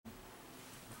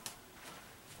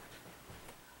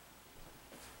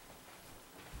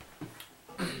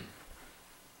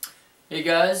Hey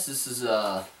guys, this is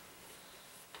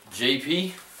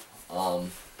JP.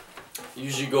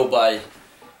 Usually go by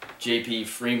JP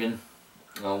Freeman,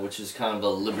 which is kind of a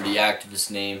liberty activist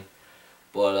name,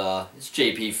 but it's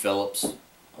JP Phillips.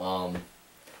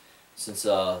 Since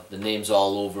the name's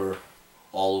all over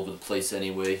the place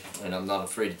anyway, and I'm not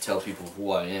afraid to tell people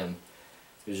who I am.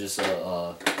 It was just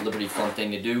a liberty fun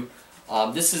thing to do.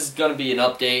 This is gonna be an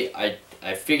update.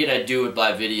 I figured I'd do it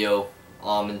by video.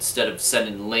 Instead of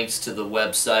sending links to the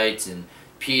websites and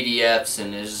PDFs,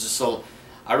 and it's just so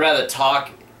I'd rather talk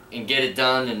and get it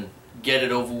done and get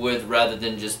it over with rather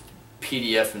than just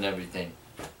PDF and everything.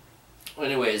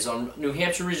 Anyways, on New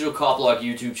Hampshire Regional Cop Block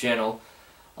YouTube channel,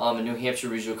 and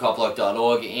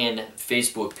NewHampshireRegionalCopBlock.org and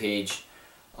Facebook page,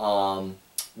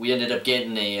 we ended up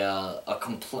getting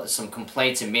some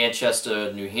complaints in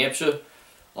Manchester, New Hampshire,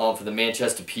 for the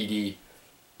Manchester PD.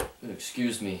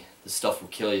 Excuse me, this stuff will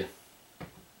kill you.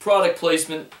 Product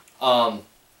placement.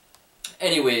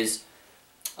 Anyways,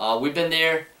 we've been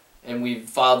there and we've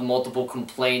filed multiple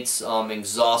complaints,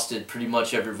 exhausted pretty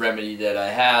much every remedy that I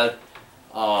had.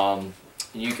 And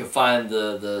you can find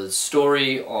the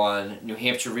story on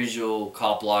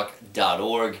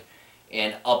NewHampshireRegionalCopBlock.org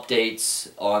and updates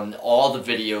on all the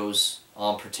videos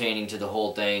pertaining to the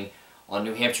whole thing on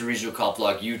New Hampshire Regional Cop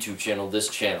Block YouTube channel, this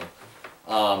channel.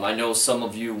 I know some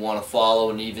of you want to follow,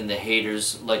 and even the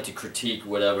haters like to critique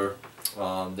whatever.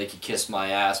 They could kiss my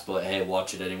ass, but hey,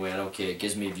 watch it anyway. I don't care. It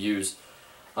gives me views.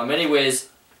 Anyways,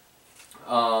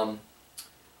 on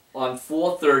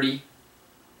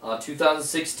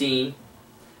 4/30/2016,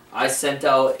 I sent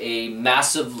out a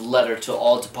massive letter to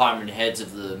all department heads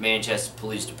of the Manchester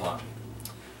Police Department.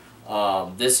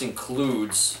 This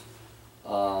includes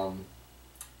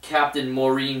Captain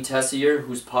Maureen Tessier,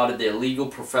 who's part of their Legal,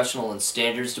 Professional, and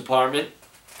Standards Department.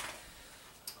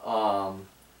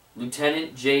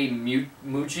 Lieutenant J.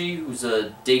 Mucci, who's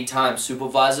a daytime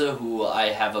supervisor, who I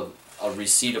have a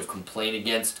receipt of complaint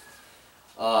against.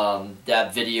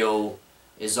 That video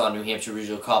is on New Hampshire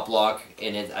Regional Cop Block,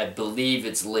 and I believe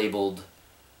it's labeled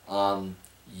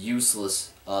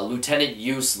useless. Lieutenant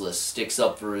Useless sticks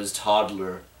up for his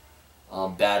toddler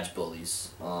badge bullies.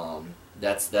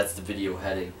 That's the video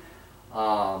heading.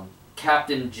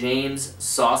 Captain James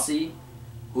Saucy,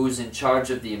 who's in charge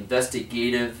of the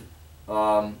investigative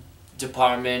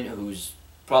department, who's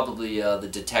probably the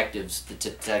detective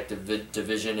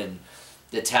division and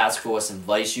the task force and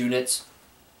vice units.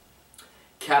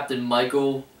 Captain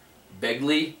Michael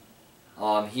Begley,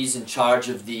 he's in charge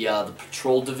of the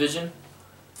patrol division.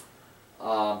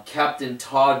 Captain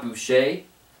Todd Boucher,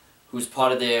 who's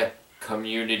part of their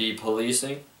community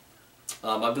policing.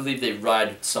 I believe they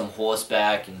ride some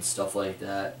horseback and stuff like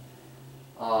that.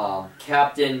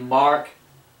 Captain Mark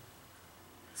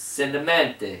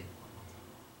Cinemente,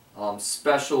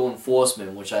 Special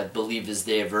Enforcement, which I believe is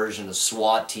their version of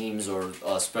SWAT teams or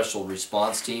Special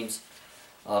Response teams.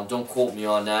 Don't quote me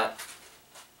on that.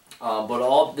 But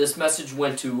all this message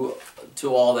went to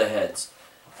all the heads.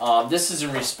 This is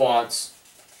in response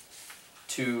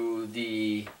to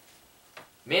the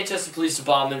Manchester Police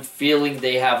Department feeling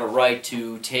they have a right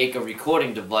to take a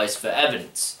recording device for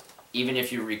evidence, even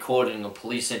if you're recording a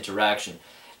police interaction.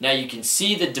 Now you can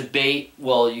see the debate,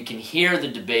 well, you can hear the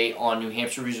debate on New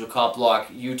Hampshire Regional Cop Block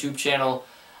YouTube channel.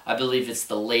 I believe it's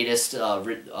the latest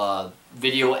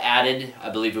video added.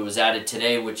 I believe it was added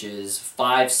today, which is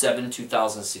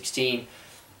 5/7/2016.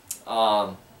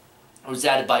 It was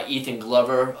added by Ethan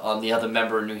Glover, the other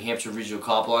member of New Hampshire Regional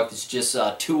Cop Block. It's just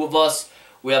two of us.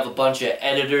 We have a bunch of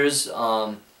editors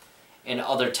in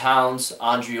other towns.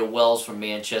 Andrea Wells from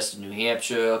Manchester, New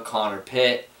Hampshire, Connor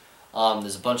Pitt.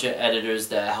 There's a bunch of editors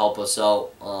that help us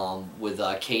out with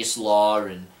case law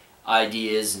and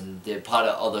ideas, and they're part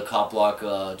of other Cop Block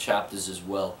chapters as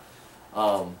well.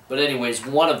 But anyways,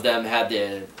 one of them had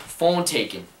their phone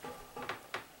taken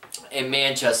in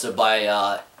Manchester by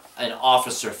an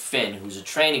officer, Finn, who's a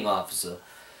training officer,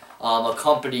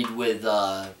 accompanied with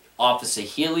Officer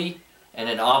Healy and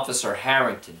an Officer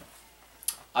Harrington.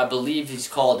 I believe he's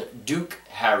called Duke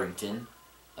Harrington,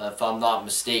 if I'm not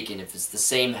mistaken, if it's the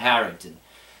same Harrington.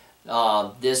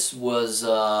 This was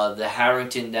the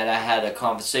Harrington that I had a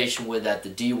conversation with at the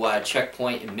DUI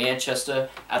checkpoint in Manchester.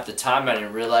 At the time, I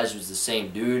didn't realize it was the same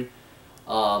dude.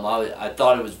 I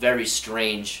thought it was very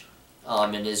strange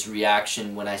in his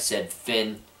reaction when I said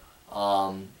Finn.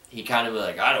 He kind of was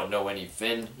like, I don't know any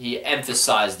Finn. He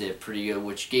emphasized it pretty good,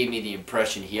 which gave me the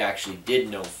impression he actually did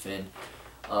know Finn.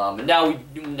 And now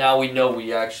we know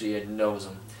we actually knows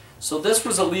him. So this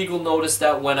was a legal notice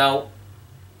that went out.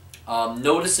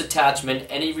 Notice attachment: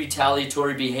 any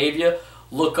retaliatory behavior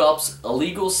lookups,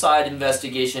 illegal side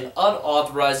investigation,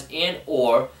 unauthorized and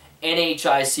or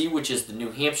NHIC, which is the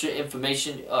New Hampshire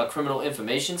Criminal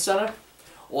Information Center,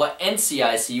 or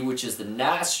NCIC, which is the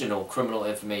National Criminal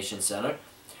Information Center,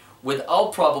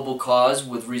 without probable cause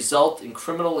would result in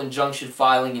criminal injunction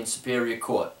filing in Superior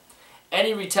Court.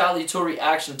 Any retaliatory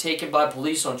action taken by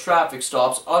police on traffic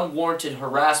stops, unwarranted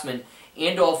harassment,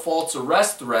 and or false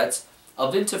arrest threats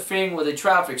of interfering with a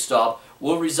traffic stop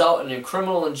will result in a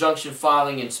criminal injunction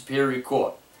filing in Superior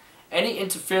Court. Any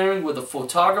interfering with a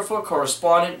photographer,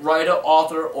 correspondent, writer,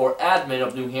 author, or admin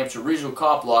of New Hampshire Regional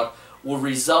Cop Block will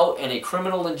result in a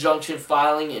criminal injunction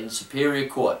filing in Superior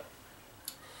Court.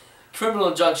 Criminal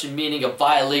injunction meaning a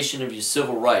violation of your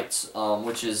civil rights,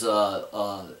 which is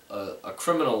a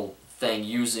criminal thing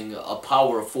using a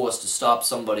power of force to stop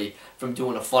somebody from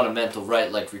doing a fundamental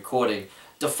right like recording,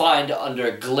 defined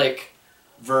under Glick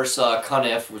versus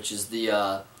Cunniff, which is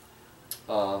the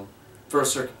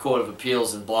First Circuit Court of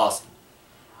Appeals in Boston.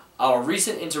 Our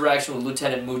recent interaction with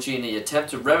Lieutenant Mucci in the attempt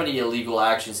to remedy illegal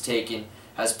actions taken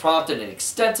has prompted an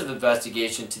extensive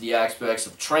investigation to the aspects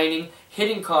of training,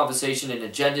 hidden conversation, and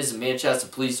agendas in Manchester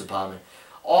Police Department.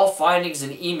 All findings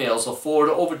and emails are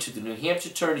forwarded over to the New Hampshire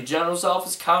Attorney General's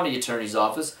Office, County Attorney's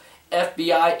Office,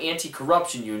 FBI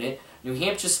Anti-Corruption Unit, New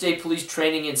Hampshire State Police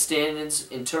Training and Standards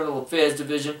Internal Affairs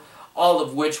Division, all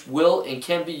of which will and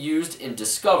can be used in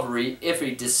discovery if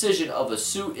a decision of a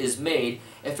suit is made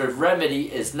if a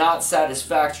remedy is not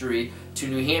satisfactory to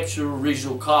New Hampshire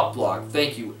Regional Cop Block.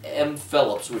 Thank you, M.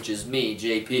 Phillips, which is me,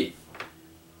 JP.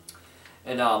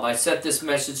 And I sent this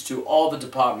message to all the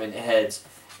department heads.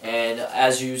 And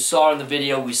as you saw in the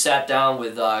video, we sat down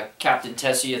with Captain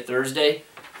Tessier Thursday,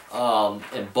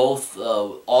 and both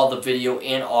all the video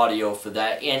and audio for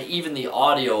that, and even the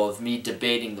audio of me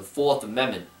debating the Fourth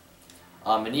Amendment,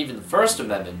 and even the First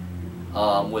Amendment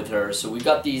with her. So we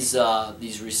got these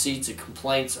receipts and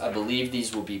complaints. I believe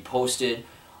these will be posted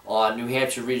on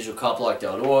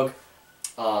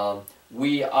NewHampshireRegionalCopBlock.org.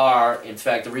 We are, in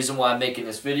fact, the reason why I'm making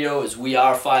this video is we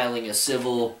are filing a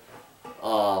civil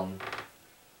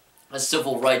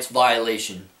rights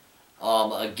violation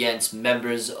against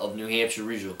members of New Hampshire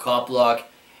Regional Cop Block,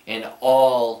 and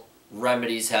all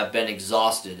remedies have been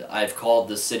exhausted. I've called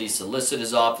the city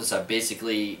solicitor's office. I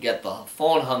basically get the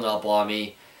phone hung up on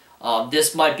me.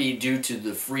 This might be due to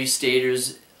the Free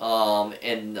Staters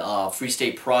and Free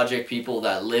State Project people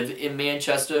that live in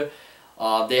Manchester.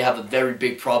 They have a very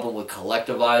big problem with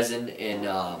collectivizing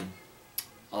and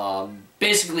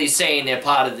basically saying they're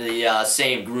part of the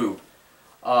same group.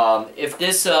 If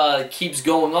this keeps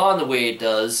going on the way it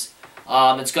does,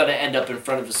 it's going to end up in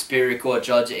front of a Superior Court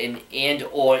judge and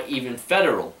or even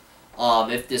federal.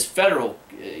 If this federal,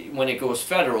 when it goes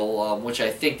federal, which I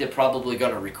think they're probably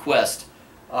going to request,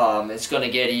 it's going to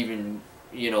get even,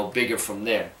 bigger from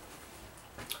there.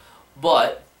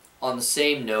 But on the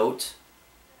same note,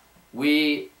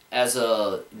 we as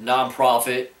a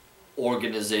nonprofit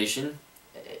organization,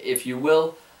 if you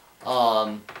will,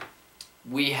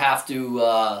 we have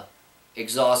to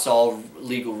exhaust all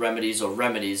legal remedies or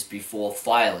remedies before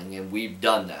filing, and we've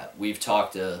done that. We've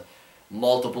talked to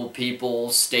multiple people,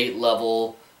 state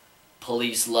level,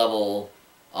 police level,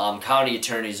 county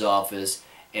attorney's office,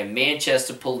 and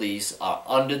Manchester police are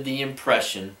under the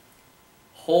impression,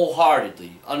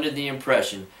 wholeheartedly under the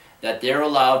impression, that they're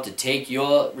allowed to take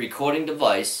your recording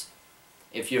device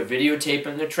if you're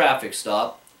videotaping a traffic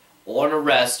stop or an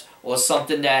arrest or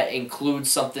something that includes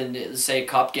something, say a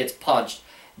cop gets punched.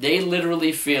 They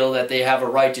literally feel that they have a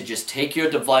right to just take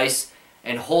your device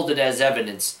and hold it as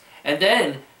evidence. And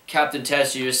then Captain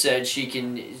Tessier said she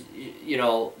can,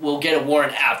 we'll get a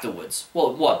warrant afterwards.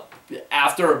 Well, what?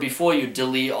 After or before you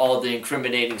delete all the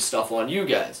incriminating stuff on you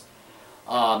guys?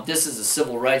 This is a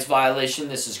civil rights violation.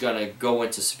 This is going to go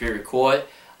into Superior Court.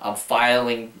 I'm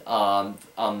filing, I'm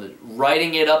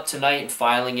writing it up tonight and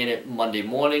filing it Monday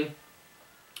morning.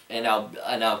 And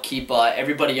I'll keep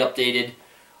everybody updated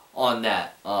on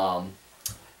that.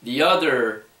 The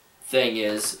other thing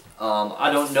is,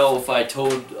 I don't know if I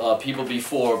told people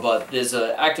before, but there's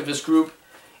an activist group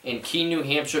in Keene, New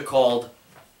Hampshire called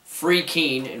Free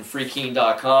Keene and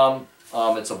freekeene.com.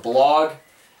 It's a blog,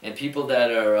 and people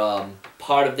that are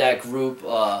part of that group,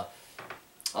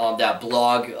 that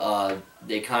blog,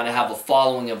 they kind of have a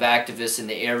following of activists in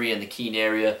the area, in the Keene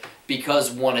area,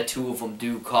 because one or two of them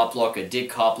do cop block or did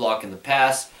cop block in the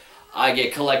past. I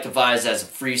get collectivized as a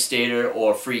Free Stater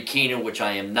or Free Keener, which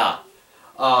I am not.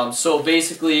 So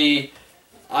basically,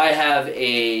 I have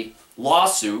a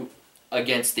lawsuit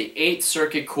against the 8th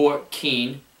Circuit Court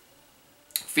Keene,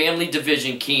 Family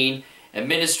Division Keene,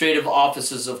 Administrative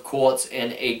Offices of Courts,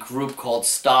 and a group called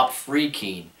Stop Free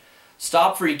Keene.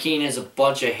 Stop Free Keene has a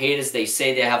bunch of haters. They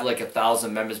say they have like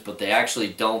 1,000 members, but they actually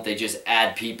don't. They just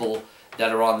add people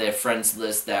that are on their friends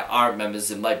list that aren't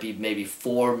members. It might be maybe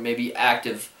 4 maybe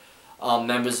active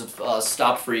members of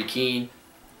Stop Free Keene.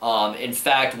 In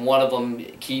fact, one of them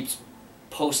keeps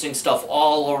posting stuff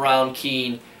all around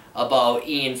Keene about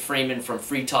Ian Freeman from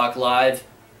Free Talk Live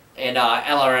and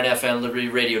LRN-FM Liberty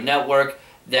Radio Network,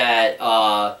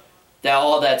 that that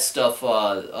all that stuff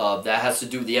that has to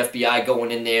do with the FBI going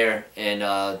in there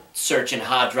and searching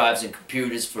hard drives and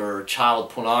computers for child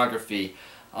pornography.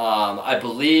 I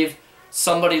believe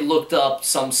somebody looked up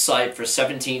some site for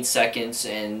 17 seconds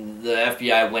and the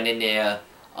FBI went in there,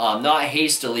 not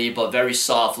hastily but very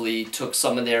softly, took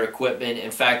some of their equipment. In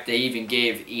fact, they even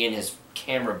gave Ian his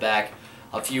camera back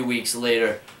a few weeks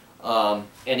later. And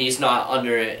he's not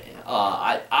under,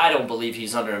 I don't believe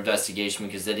he's under investigation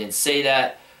because they didn't say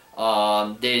that.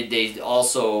 They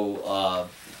also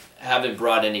haven't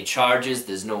brought any charges.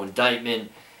 There's no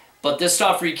indictment. But this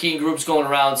Stop Free Keene group's going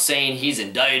around saying he's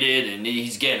indicted and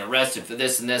he's getting arrested for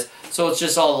this and this. So it's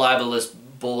just all libelous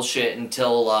bullshit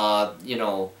until, you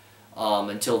know,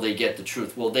 until they get the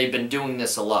truth. Well, they've been doing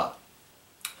this a lot.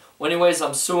 Well, anyways,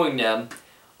 I'm suing them.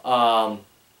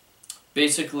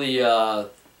 Basically, I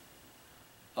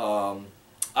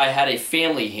had a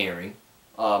family hearing.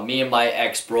 Me and my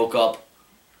ex broke up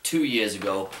 2 years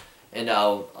ago, and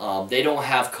now they don't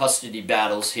have custody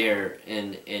battles here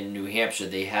in New Hampshire.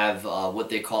 They have what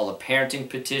they call a parenting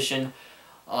petition.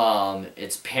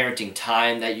 It's parenting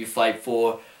time that you fight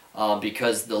for,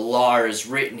 because the law is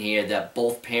written here that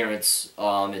both parents,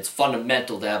 it's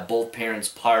fundamental to have both parents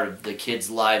part of the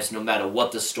kids' lives, no matter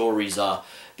what the stories are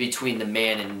between the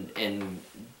man and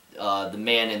the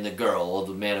man and the girl, or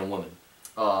the man and woman.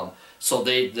 So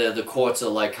the courts are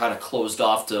like kind of closed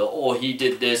off to, oh, he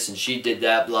did this and she did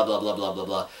that, blah blah blah blah blah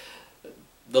blah.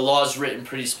 The law's written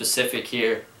pretty specific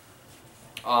here,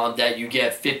 that you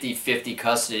get 50-50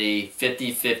 custody,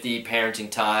 50-50 parenting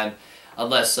time,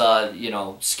 unless you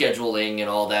know, scheduling and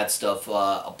all that stuff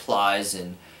applies,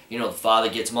 and you know, the father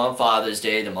gets him on Father's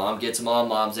Day, the mom gets him on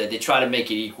Mom's Day. They try to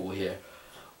make it equal here.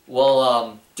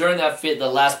 Well, during the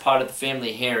last part of the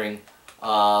family hearing,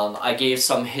 I gave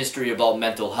some history about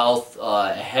mental health,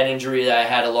 a head injury that I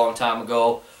had a long time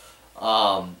ago,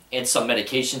 and some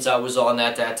medications I was on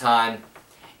at that time.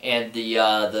 And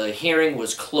the hearing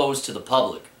was closed to the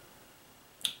public,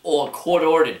 or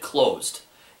court-ordered closed.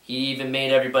 He even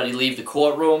made everybody leave the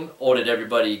courtroom, ordered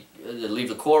everybody to leave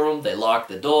the courtroom. They locked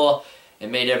the door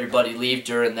and made everybody leave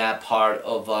during that part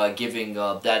of giving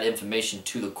that information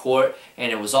to the court.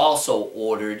 And it was also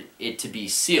ordered it to be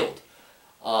sealed.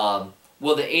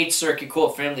 Well, the 8th Circuit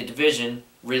Court Family Division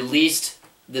released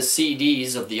the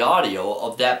CDs of the audio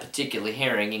of that particular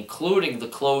hearing, including the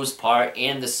closed part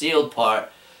and the sealed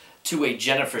part, to a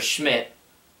Jennifer Schmidt,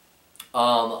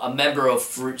 a member of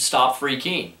Stop Free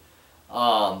Keene.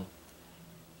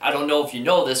 I don't know if you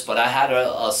know this, but I had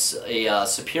a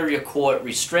Superior Court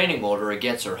restraining order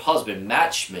against her husband,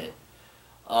 Matt Schmidt,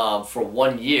 for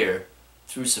 1 year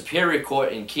through Superior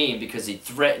Court in Keene, because he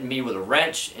threatened me with a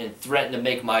wrench and threatened to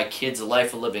make my kids a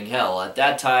life a living hell. At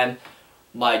that time,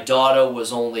 my daughter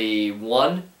was only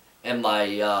 1 and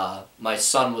my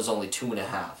son was only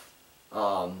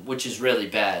 2.5, which is really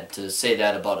bad to say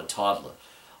that about a toddler.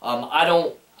 I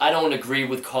don't agree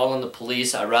with calling the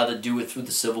police. I'd rather do it through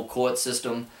the civil court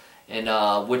system, and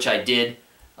which I did,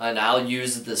 and I'll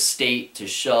use the state to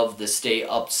shove the state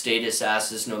up status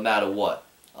asses no matter what.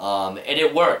 And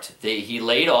it worked. He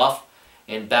laid off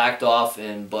and backed off,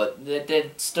 but that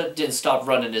didn't stop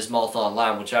running his mouth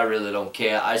online, which I really don't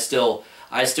care. I still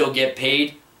get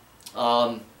paid,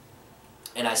 and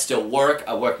I still work.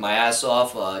 I work my ass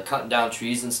off, cutting down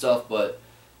trees and stuff, but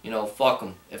you know, fuck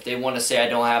them. If they want to say I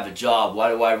don't have a job,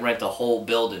 why do I rent a whole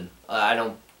building? I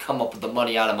don't come up with the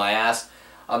money out of my ass.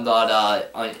 I'm not,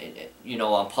 you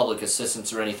know, on public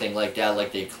assistance or anything like that,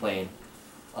 like they claim.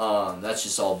 That's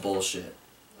just all bullshit.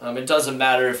 It doesn't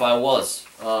matter if I was.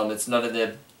 It's none of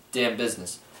their damn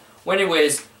business. Well,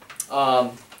 anyways,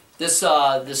 this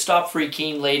Stop Free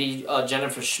Keene lady,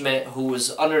 Jennifer Schmidt, who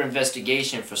was under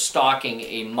investigation for stalking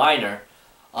a minor,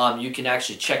 you can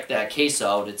actually check that case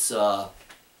out.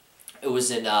 It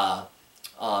was in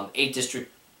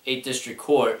 8th District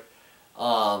Court,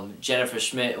 Jennifer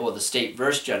Schmidt, or the state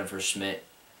versus Jennifer Schmidt,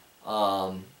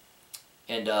 and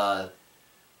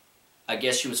I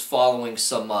guess she was following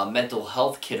some mental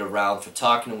health kid around for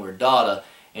talking to her daughter,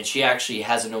 and she actually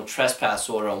has a no trespass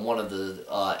order on one of the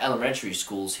elementary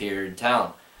schools here in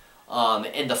town.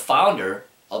 And the founder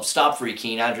of Stop Free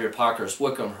Keene, Andrea Parkhurst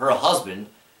Wickham, her husband,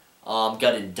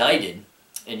 got indicted,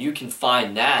 and you can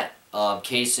find that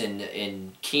case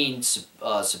in Keene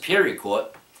Superior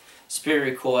Court.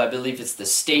 Superior Court, I believe it's the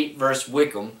State versus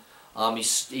Wickham.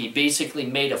 He basically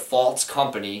made a false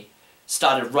company,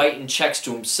 started writing checks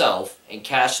to himself and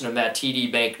cashing them at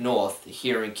TD Bank North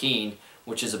here in Keene,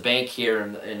 which is a bank here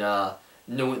in the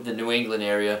New England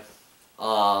area,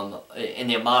 in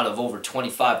the amount of over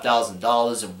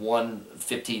 $25,000 and won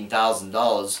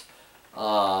 $15,000.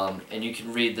 And you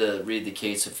can read the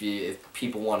case if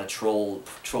people want to troll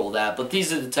that. But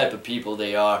these are the type of people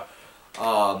they are.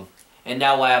 And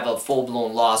now I have a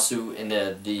full-blown lawsuit, and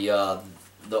the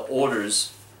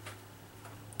orders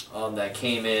that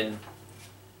came in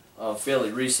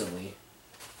fairly recently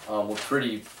were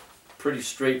pretty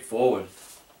straightforward,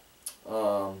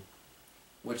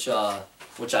 which I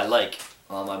like.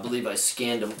 I believe I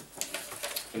scanned them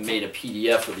and made a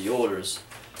PDF of the orders.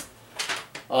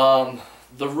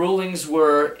 The rulings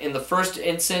were in the first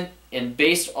instance, and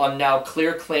based on now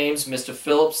clear claims, Mr.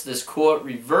 Phillips, this court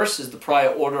reverses the prior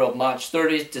order of March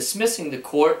 30th, dismissing the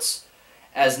courts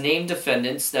as named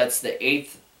defendants. That's the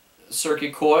 8th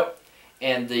Circuit Court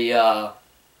and the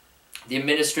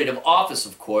Administrative Office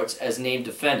of Courts as named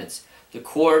defendants. The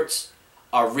courts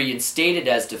are reinstated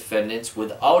as defendants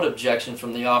without objection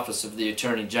from the Office of the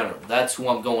Attorney General. That's who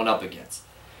I'm going up against.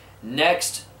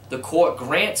 Next, the court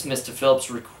grants Mr.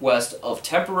 Phillips' request of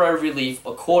temporary relief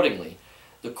accordingly.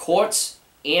 The courts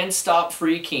and Stop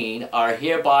Free Keene are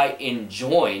hereby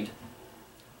enjoined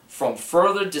from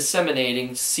further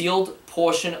disseminating sealed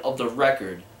portion of the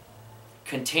record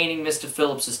containing Mr.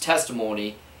 Phillips'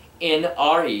 testimony in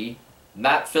R.E.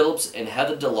 Matt Phillips and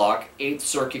Heather DeLocke, 8th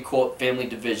Circuit Court Family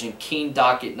Division, Keene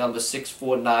docket number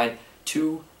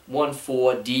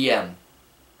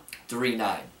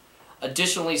 649214DM39.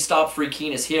 Additionally, Stop Free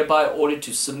Keene is hereby ordered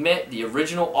to submit the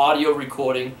original audio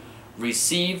recording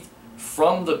received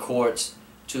from the courts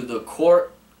to the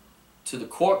court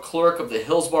clerk of the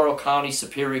Hillsborough County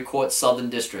Superior Court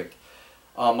Southern District.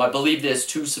 I believe there's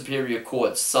 2 Superior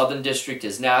Courts. Southern District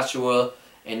is Nashua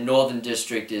and Northern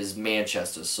District is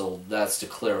Manchester, so that's to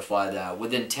clarify that.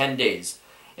 Within 10 days.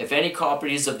 If any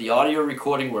copies of the audio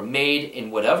recording were made in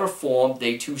whatever form,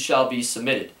 they too shall be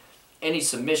submitted. Any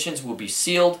submissions will be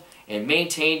sealed and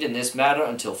maintained in this matter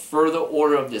until further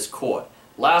order of this court.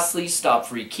 Lastly, Stop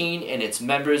Free Keene and its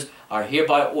members are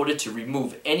hereby ordered to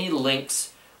remove any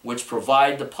links which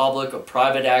provide the public or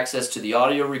private access to the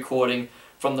audio recording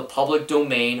from the public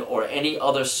domain or any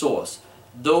other source.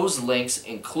 Those links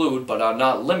include, but are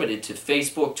not limited to,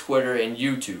 Facebook, Twitter, and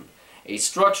YouTube. A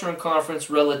structuring conference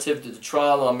relative to the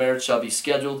trial on merit shall be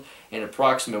scheduled in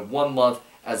approximate 1 month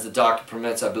as the docket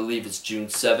permits. I believe it's June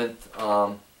 7th.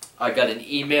 I got an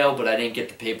email, but I didn't get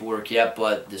the paperwork yet,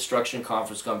 but the structuring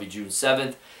conference is going to be June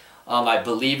 7th. I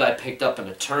believe I picked up an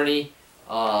attorney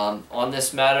on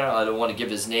this matter. I don't want to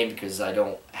give his name because I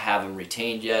don't have him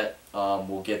retained yet.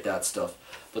 We'll get that stuff.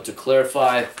 But to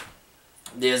clarify,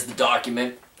 there's the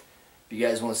document. If you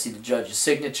guys want to see the judge's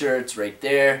signature, it's right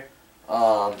there.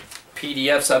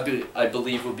 PDFs I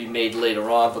believe will be made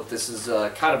later on, but this is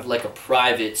kind of like a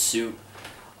private suit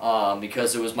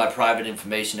because it was my private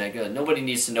information. Nobody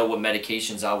needs to know what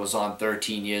medications I was on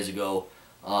 13 years ago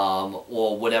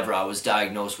or whatever I was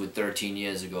diagnosed with 13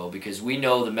 years ago, because we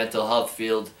know the mental health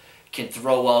field can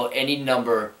throw out any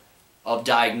number of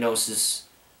diagnoses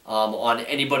on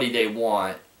anybody they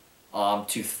want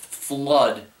to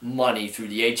flood money through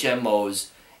the HMOs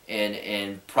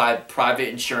and private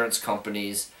insurance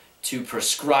companies, to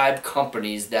prescribe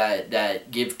companies that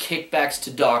give kickbacks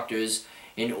to doctors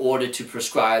in order to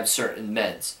prescribe certain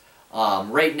meds.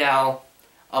 Right now,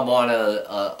 I'm on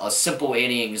a simple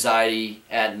anti-anxiety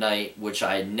at night, which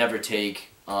I never take,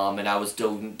 and I was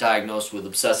diagnosed with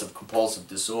obsessive compulsive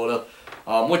disorder,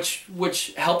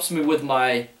 which helps me with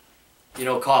my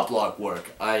cop block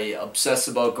work. I obsess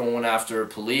about going after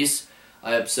police.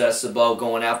 I obsess about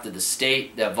going after the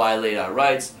state that violate our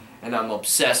rights, and I'm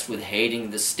obsessed with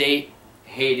hating the state,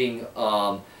 hating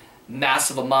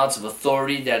massive amounts of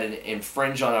authority that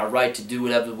infringe on our right to do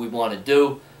whatever we want to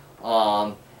do.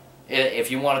 If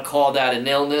you want to call that an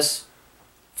illness,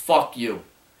 fuck you.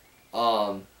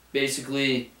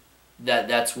 Basically,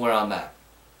 that's where I'm at.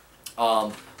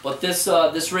 But this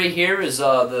right here is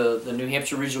the New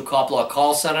Hampshire Regional Cop Law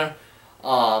Call Center.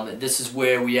 This is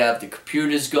where we have the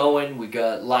computers going. We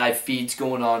got live feeds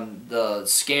going on the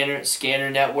scanner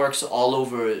networks all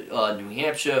over New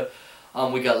Hampshire.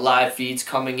 We got live feeds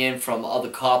coming in from other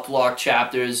cop block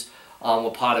chapters.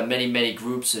 We're part of many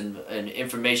groups, and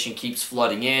information keeps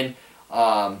flooding in.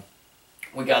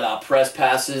 We got our press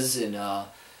passes, and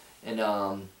we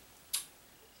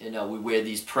wear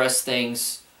these press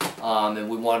things. and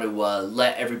we want to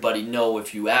let everybody know,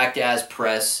 if you act as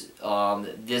press,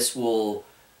 this will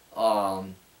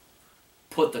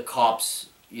put the cops,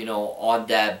 you know, on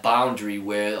that boundary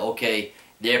where, okay,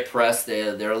 they're press,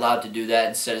 they're allowed to do that,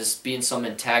 instead of being some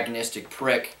antagonistic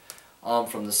prick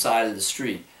from the side of the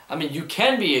street. I mean, you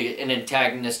can be an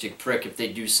antagonistic prick if they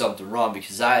do something wrong,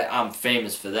 because I'm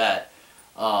famous for that.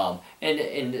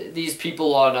 And these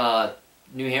people on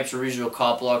New Hampshire Regional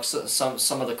Cop Block,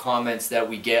 some of the comments that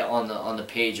we get on the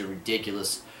page are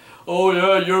ridiculous. Oh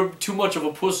yeah, you're too much of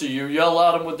a pussy. You yell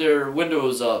at them with their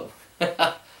windows up.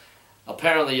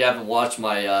 Apparently you haven't watched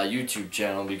my YouTube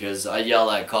channel, because I yell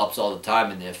at cops all the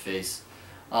time in their face.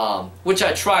 Which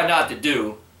I try not to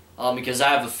do, because I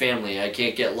have a family. I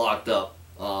can't get locked up.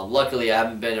 Luckily I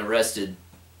haven't been arrested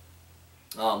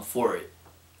for it.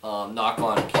 Knock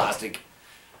on plastic.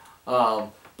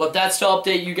 But that's to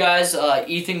update you guys.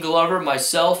 Ethan Glover,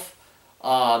 myself,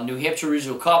 New Hampshire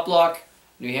Regional Cop Block,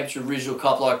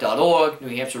 NewHampshireRegionalCopBlock.org,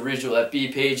 New Hampshire Regional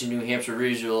FB page, and New Hampshire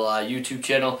Regional YouTube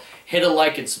channel. Hit a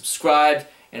like and subscribe.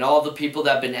 And all the people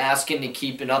that have been asking to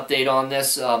keep an update on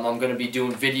this, I'm going to be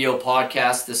doing video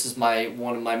podcasts. This is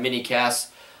one of my mini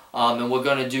casts. And we're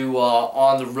going to do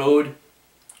on the road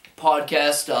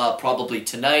podcast probably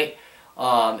tonight.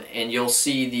 And you'll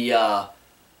see the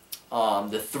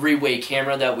three-way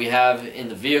camera that we have in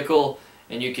the vehicle,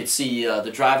 and you can see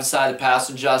the driver's side, the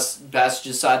passenger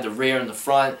side, the rear and the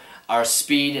front, our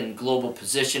speed and global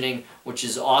positioning, which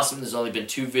is awesome. There's only been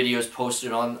 2 videos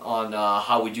posted on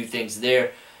how we do things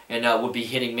there, and we'll be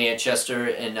hitting Manchester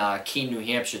and Keene, New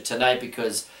Hampshire tonight,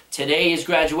 because today is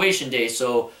graduation day.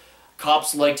 So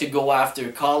cops like to go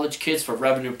after college kids for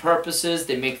revenue purposes.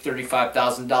 They make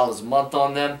 $35,000 a month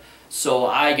on them, so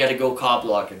I gotta go cop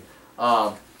blocking.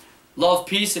 Love,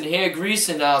 peace, and hair grease,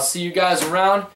 and I'll see you guys around.